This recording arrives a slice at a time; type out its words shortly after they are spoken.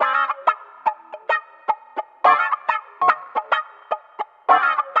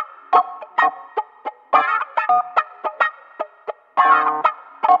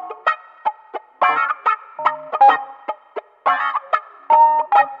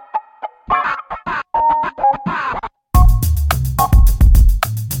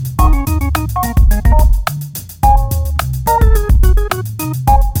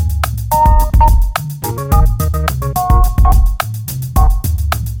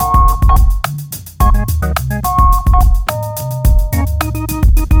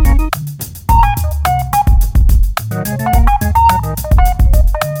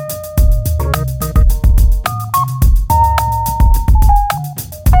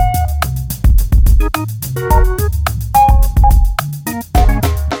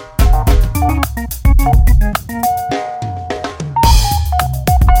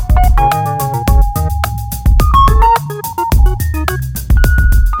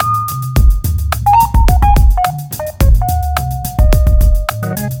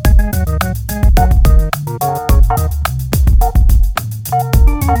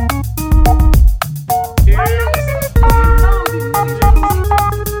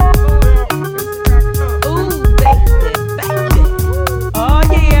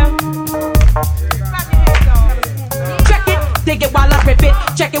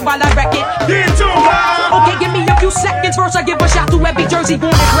check it while I wreck it. Get too loud. Okay, give me a few seconds. First, I give a shout to every Jersey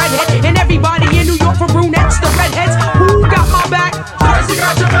born and redhead, and everybody in New York from brunettes to redheads. Who got my back? Jersey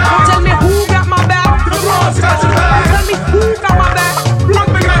got your back. Don't tell me who got my back. The Bronx got your back. Tell me who got my back.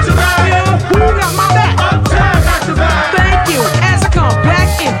 Brooklyn got your back. Yeah, who got my back? Uptown got your back. Thank you. As I come back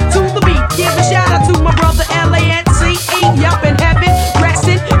into the beat, give a shout out to my brother LANCE. Yup, in heaven,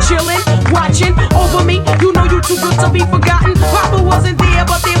 resting, chilling, watching over me. You know you too good to be forgotten. Papa wasn't there,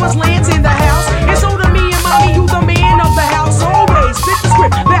 but there was Lance in the house. And so to me and mommy, you the man of the house. Always fit the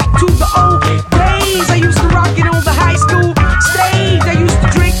script back to the old days. I used to rock it on the high school stage. I used to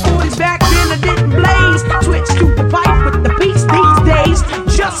drink 40s back then. I didn't blaze. Switch to the pipe with the beats these days.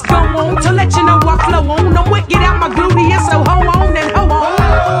 Just go on to let you know I flow on. I'm wicked out my gluteus, so ho on and ho on.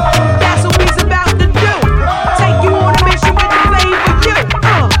 That's what we's about to do. Take you on a mission with the flavor you.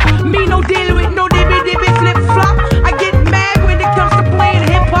 Me no deal with no dibby flip flop. I get mad when it comes to playing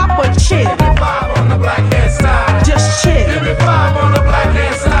hip hop, but shit. Give me 5 on the black hand side. Just shit. Give me 5 on the black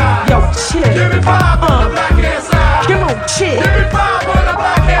hand side. Yo, shit. Give me 5 on the black hand side. Come on, shit. Give me 5 on the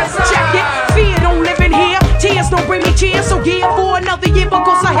black hand side. Check it. Fear don't live in here. Tears don't bring me cheers. So gear for another year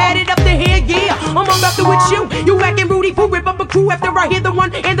because I had it up to here. Yeah, I'm about to with you. You acting Rudy Poo, rip up a crew after I hear the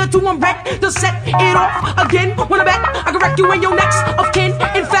 1 and the 2. I'm wrecked to set it off again. When I'm back, I can wreck you and your next of kin.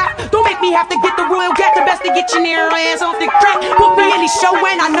 In fact, don't make me have to get the royal cat. The best to get your near ass off the crack. Put me in any show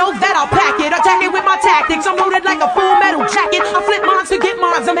and I know that I'll pack it. Attack it with my tactics. I'm loaded like a full metal jacket. I flip mines to get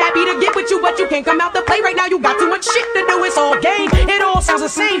mines. I'm happy to get with you, but you can't come out to play right now. You got too much shit to do. It's all game. It all sounds the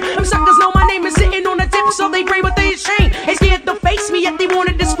same. Them suckers know my name is sitting on the tip, so they pray, but they ashamed. They scared to face me, yet they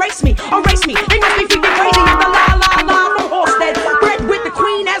wanna disgrace me, erase me. They make me feel